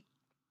country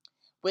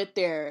with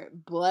their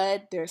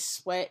blood, their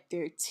sweat,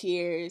 their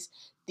tears.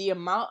 The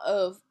amount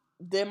of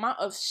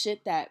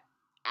shit that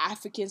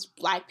Africans,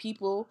 black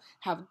people,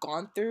 have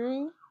gone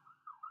through.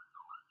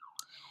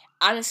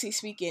 Honestly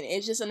speaking,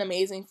 it's just an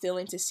amazing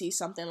feeling to see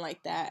something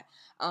like that.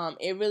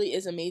 It really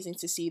is amazing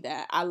to see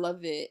that. I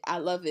love it. I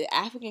love it.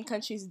 African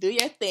countries, do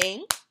your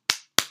thing.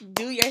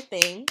 Do your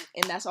thing.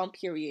 And that's on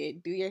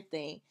period. Do your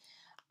thing.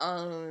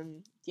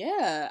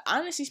 Yeah,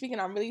 honestly speaking,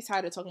 I'm really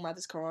tired of talking about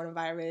this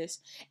coronavirus.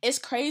 It's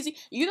crazy.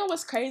 You know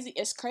what's crazy?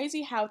 It's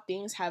crazy how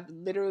things have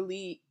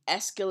literally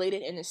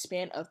escalated in the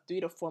span of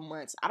 3 to 4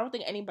 months. I don't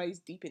think anybody's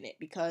deep in it,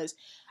 because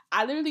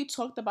I literally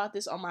talked about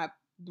this on my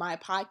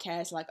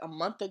podcast like a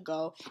month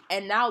ago,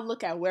 and now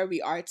look at where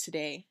we are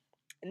today.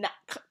 Now,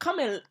 come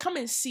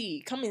and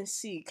see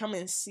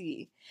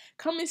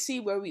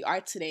where we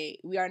are today.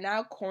 We are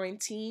now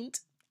quarantined,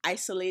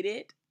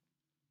 isolated,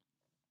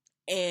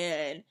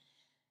 and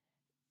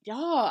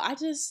y'all, I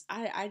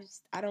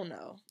don't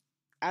know.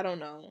 I don't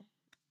know.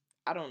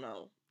 I don't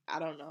know. I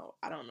don't know.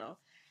 I don't know.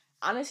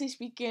 Honestly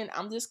speaking,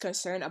 I'm just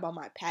concerned about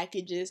my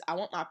packages. I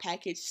want my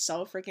package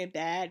so freaking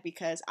bad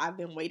because I've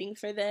been waiting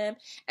for them.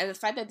 And the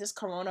fact that this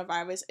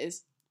coronavirus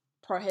is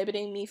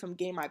prohibiting me from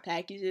getting my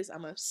packages,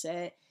 I'm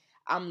upset.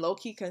 I'm low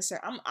key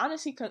concerned. I'm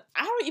honestly,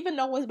 I don't even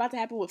know what's about to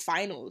happen with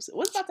finals.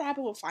 What's about to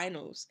happen with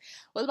finals?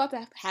 What's about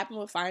to happen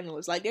with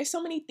finals? Like, there's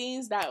so many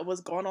things that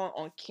was going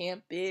on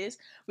campus.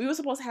 We were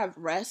supposed to have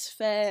Rest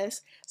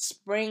Fest,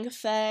 Spring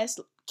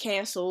Fest,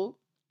 canceled,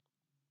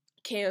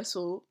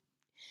 canceled,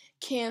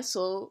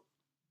 canceled,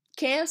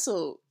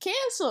 canceled.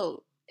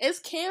 It's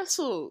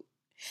canceled.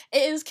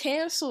 It is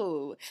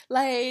canceled.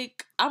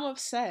 Like, I'm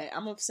upset.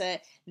 I'm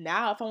upset.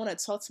 Now, if I want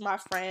to talk to my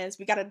friends,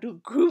 we gotta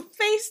do group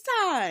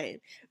FaceTime.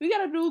 We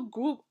gotta do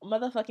group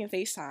motherfucking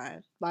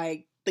FaceTime.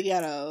 Like, the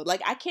ghetto.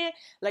 Like, I can't,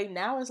 like,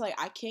 now it's like,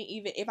 I can't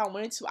even, if I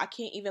wanted to, I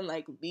can't even,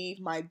 like, leave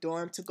my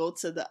dorm to go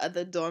to the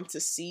other dorm to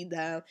see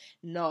them.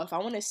 No, if I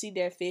want to see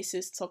their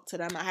faces, talk to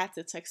them, I have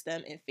to text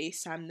them and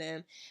FaceTime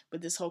them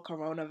with this whole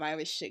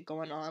coronavirus shit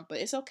going on. But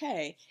it's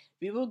okay.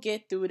 We will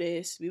get through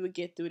this. We will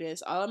get through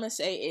this. All I'm gonna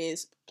say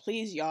is,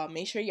 please, y'all,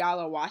 make sure y'all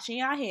are washing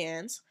your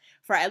hands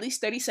for at least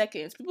 30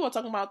 seconds. People are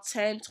talking about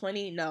 10,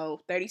 20,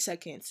 no, 30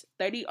 seconds.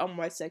 30 or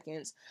more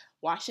seconds.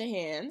 Wash your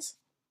hands.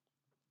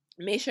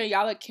 Make sure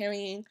y'all are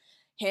carrying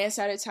hand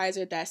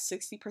sanitizer that's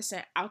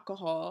 60%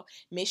 alcohol.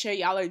 Make sure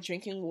y'all are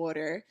drinking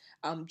water.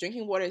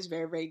 Drinking water is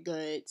very, very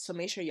good. So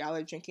make sure y'all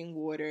are drinking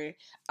water.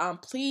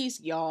 Please,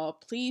 y'all,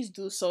 please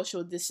do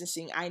social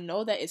distancing. I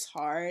know that it's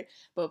hard,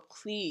 but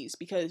please,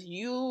 because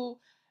you,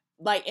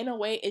 like, in a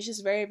way, it's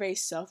just very, very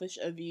selfish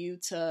of you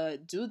to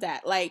do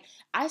that. Like,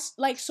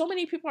 so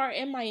many people are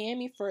in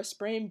Miami for a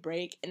spring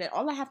break, and then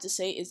all I have to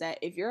say is that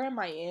if you're in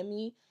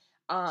Miami,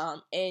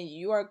 and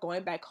you are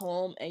going back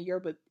home and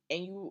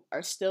you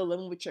are still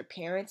living with your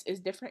parents, is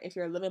different if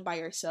you're living by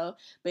yourself.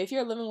 But if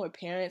you're living with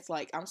parents,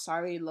 like, I'm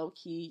sorry, low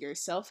key, you're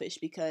selfish,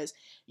 because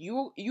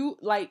you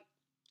like,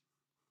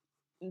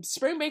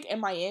 spring break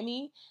in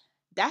Miami,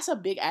 that's a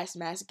big ass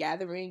mass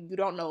gathering. You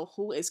don't know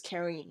who is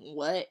carrying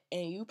what,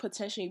 and you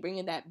potentially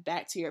bringing that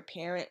back to your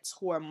parents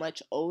who are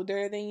much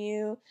older than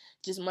you,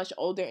 just much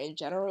older in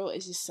general,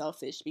 is just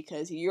selfish,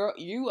 because you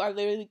are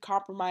literally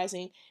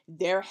compromising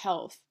their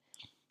health.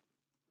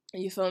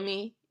 You feel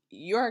me?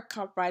 You're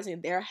compromising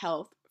their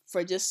health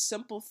for just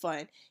simple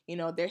fun. You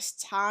know, there's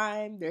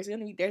time. There's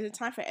a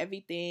time for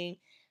everything.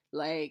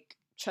 Like,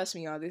 trust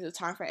me, y'all, there's a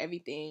time for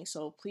everything.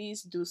 So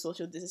please do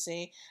social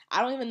distancing.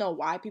 I don't even know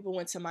why people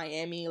went to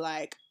Miami.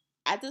 Like,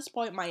 at this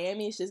point,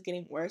 Miami is just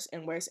getting worse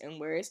and worse and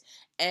worse.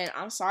 And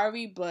I'm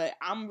sorry, but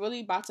I'm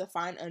really about to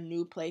find a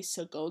new place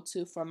to go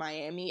to for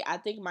Miami. I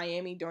think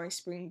Miami during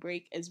spring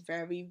break is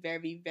very,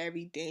 very,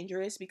 very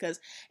dangerous, because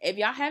if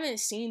y'all haven't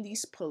seen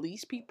these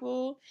police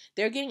people,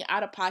 they're getting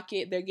out of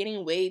pocket. They're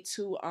getting way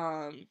too,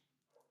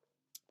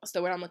 what's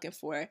the word I'm looking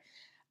for?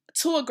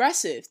 Too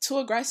aggressive, too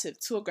aggressive,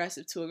 too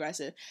aggressive, too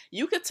aggressive.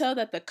 You could tell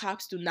that the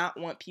cops do not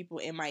want people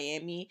in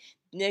Miami.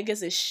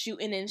 Niggas is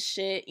shooting and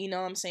shit, you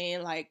know what I'm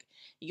saying? Like,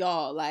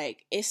 y'all,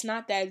 like, it's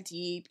not that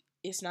deep.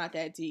 It's not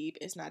that deep.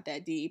 It's not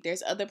that deep.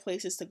 There's other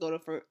places to go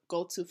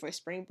to for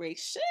spring break.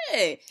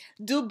 Shit.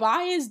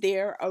 Dubai is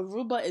there,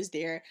 Aruba is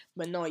there,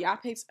 but no, y'all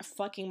picked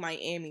fucking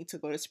Miami to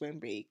go to spring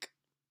break.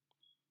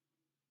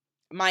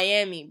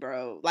 Miami,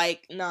 bro.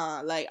 Like,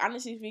 nah, like,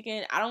 honestly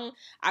speaking, I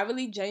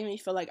really genuinely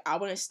feel like I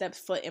wouldn't step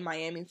foot in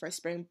Miami for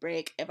spring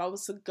break. If I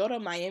was to go to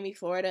Miami,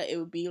 Florida, it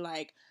would be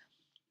like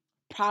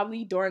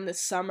probably during the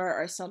summer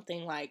or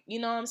something, like, you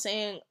know what I'm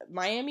saying?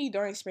 Miami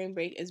during spring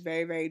break is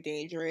very, very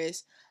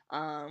dangerous.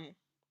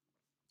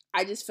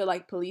 I just feel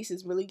like police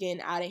is really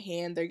getting out of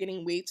hand. They're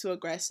getting way too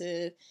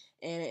aggressive,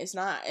 and it's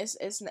not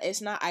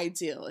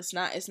ideal. It's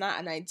not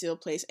an ideal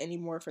place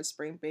anymore for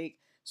spring break.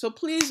 So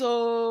please,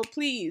 oh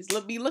please,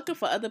 be looking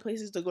for other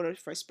places to go to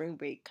for spring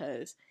break,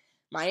 cause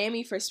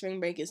Miami for spring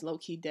break is low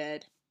key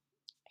dead.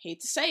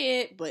 Hate to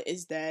say it, but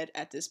it's dead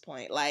at this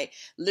point. Like,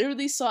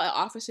 literally saw an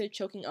officer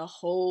choking a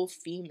whole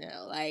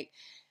female, like,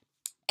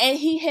 and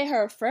he hit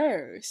her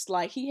first.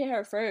 Like, he hit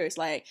her first.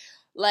 Like,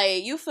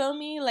 you feel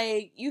me?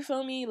 Like, you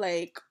feel me?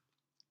 Like,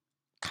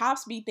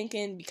 cops be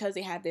thinking because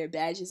they have their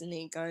badges and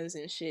their guns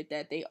and shit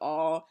that they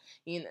all,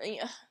 you know.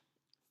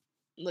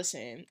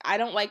 Listen, I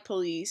don't like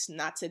police.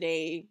 Not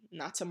today,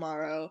 not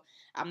tomorrow.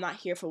 I'm not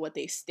here for what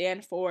they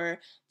stand for.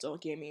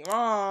 Don't get me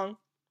wrong.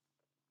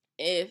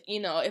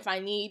 If I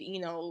need,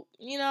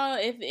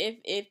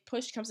 if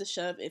push comes to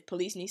shove, if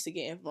police needs to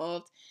get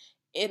involved,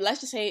 let's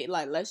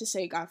just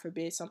say God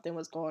forbid something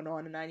was going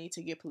on and I need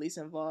to get police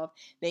involved,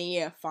 then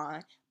yeah,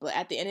 fine. But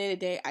at the end of the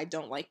day, I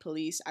don't like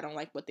police. I don't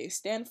like what they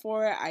stand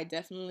for. I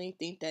definitely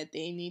think that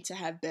they need to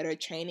have better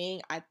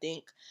training. I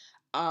think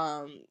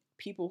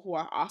people who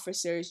are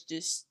officers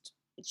just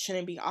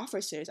shouldn't be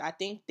officers. I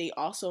think they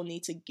also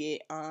need to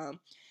get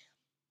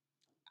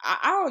I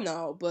don't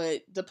know,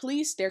 but the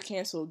police, they're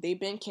canceled. They've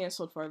been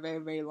canceled for a very,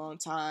 very long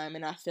time,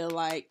 and I feel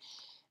like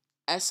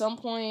at some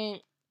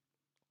point,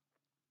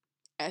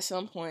 at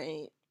some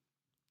point,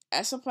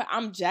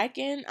 I'm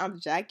jacking.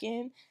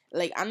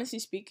 Like, honestly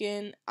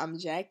speaking, I'm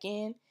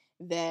jacking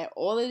that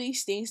all of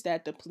these things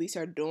that the police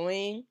are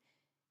doing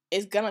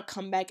is gonna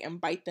come back and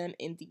bite them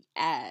in the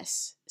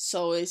ass.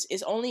 So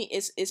it's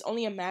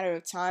only a matter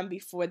of time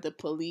before the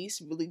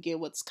police really get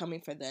what's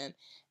coming for them,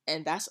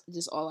 and that's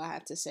just all I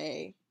have to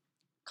say.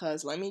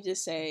 Cause let me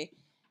just say,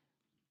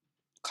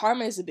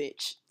 Karma is a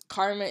bitch.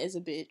 Karma is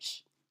a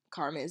bitch.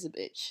 Karma is a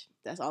bitch.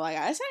 That's all I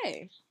gotta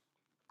say.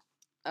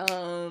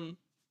 Um,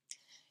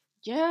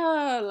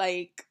 yeah,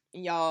 like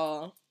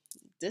y'all,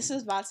 this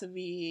is about to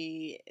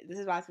be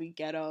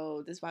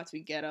ghetto. This is about to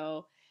be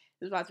ghetto.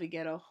 This is about to be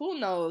ghetto. Who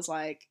knows?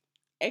 Like,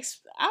 I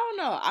don't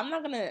know. I'm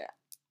not gonna.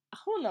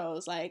 Who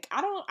knows? Like,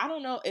 I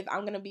don't know if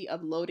I'm gonna be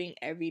uploading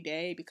every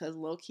day because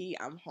low key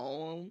I'm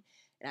home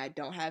and I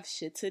don't have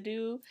shit to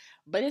do.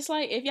 But it's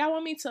like if y'all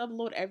want me to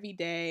upload every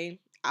day,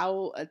 I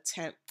will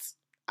attempt.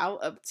 I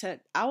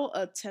will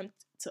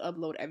attempt to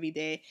upload every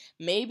day.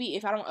 Maybe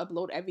if I don't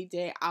upload every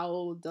day,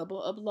 I'll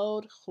double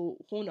upload.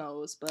 Who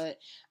knows? But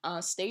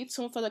stay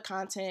tuned for the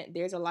content.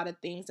 There's a lot of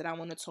things that I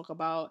want to talk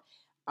about.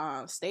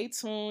 Stay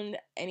tuned.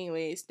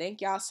 Anyways,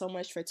 thank y'all so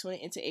much for tuning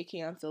into AK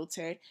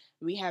Unfiltered.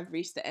 We have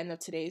reached the end of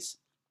today's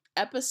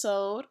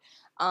episode.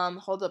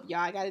 Hold up, y'all.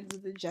 I gotta do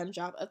the gem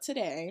drop of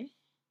today.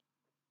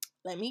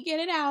 Let me get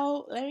it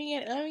out. Let me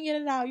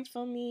get it out. You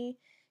feel me?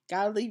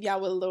 Gotta leave y'all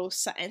with a little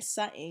something,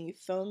 something. You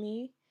feel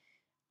me?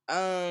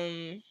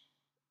 Um,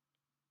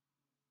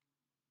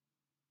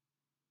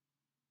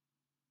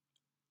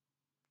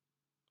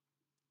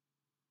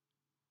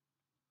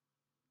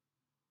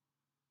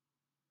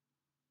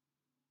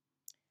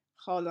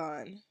 hold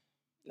on.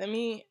 Let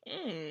me.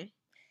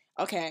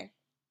 Okay.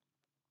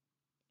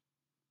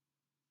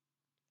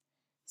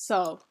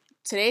 So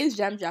today's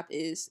gem drop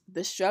is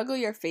the struggle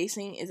you're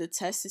facing is a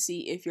test to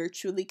see if you're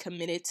truly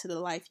committed to the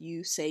life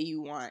you say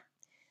you want.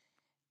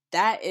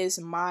 That is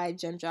my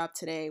gem drop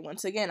today.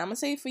 Once again, I'm gonna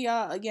say it for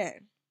y'all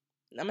again.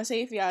 I'm gonna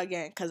say it for y'all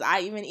again, because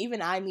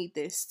even I need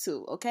this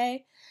too,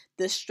 okay?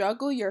 The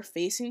struggle you're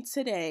facing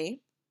today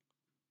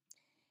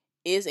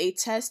is a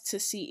test to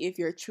see if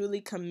you're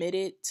truly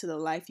committed to the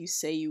life you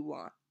say you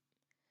want.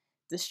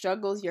 The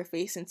struggles you're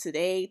facing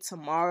today,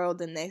 tomorrow,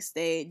 the next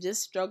day,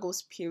 just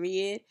struggles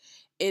period,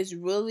 is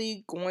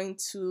really going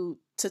to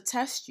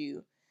test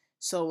you.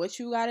 So what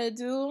you gotta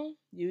do,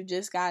 you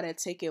just gotta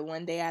take it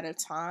one day at a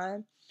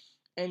time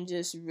and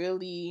just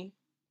really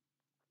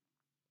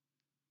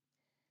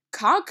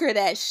conquer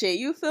that shit.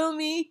 You feel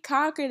me?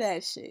 Conquer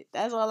that shit.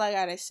 That's all I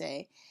gotta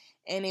say.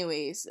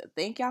 Anyways,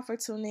 thank y'all for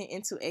tuning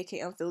into AK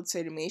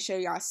Unfiltered. Make sure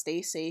y'all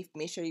stay safe.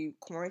 Make sure you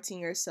quarantine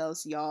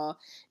yourselves, y'all.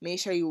 Make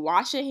sure you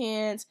wash your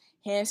hands,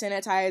 hand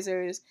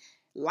sanitizers,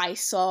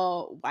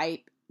 Lysol,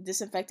 wipe,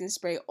 disinfecting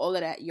spray, all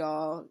of that,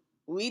 y'all.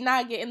 We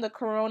not getting the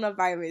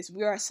coronavirus.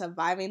 We are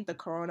surviving the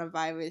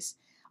coronavirus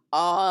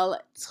all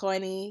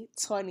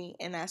 2020,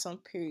 and that's on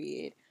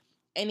period.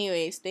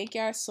 Anyways, thank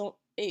y'all so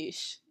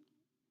ish.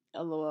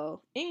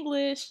 LOL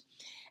English.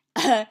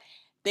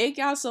 Thank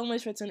y'all so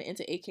much for tuning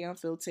into AK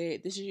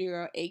Unfiltered. This is your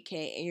girl AK,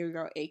 and your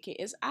girl AK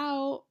is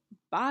out.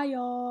 Bye,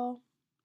 y'all.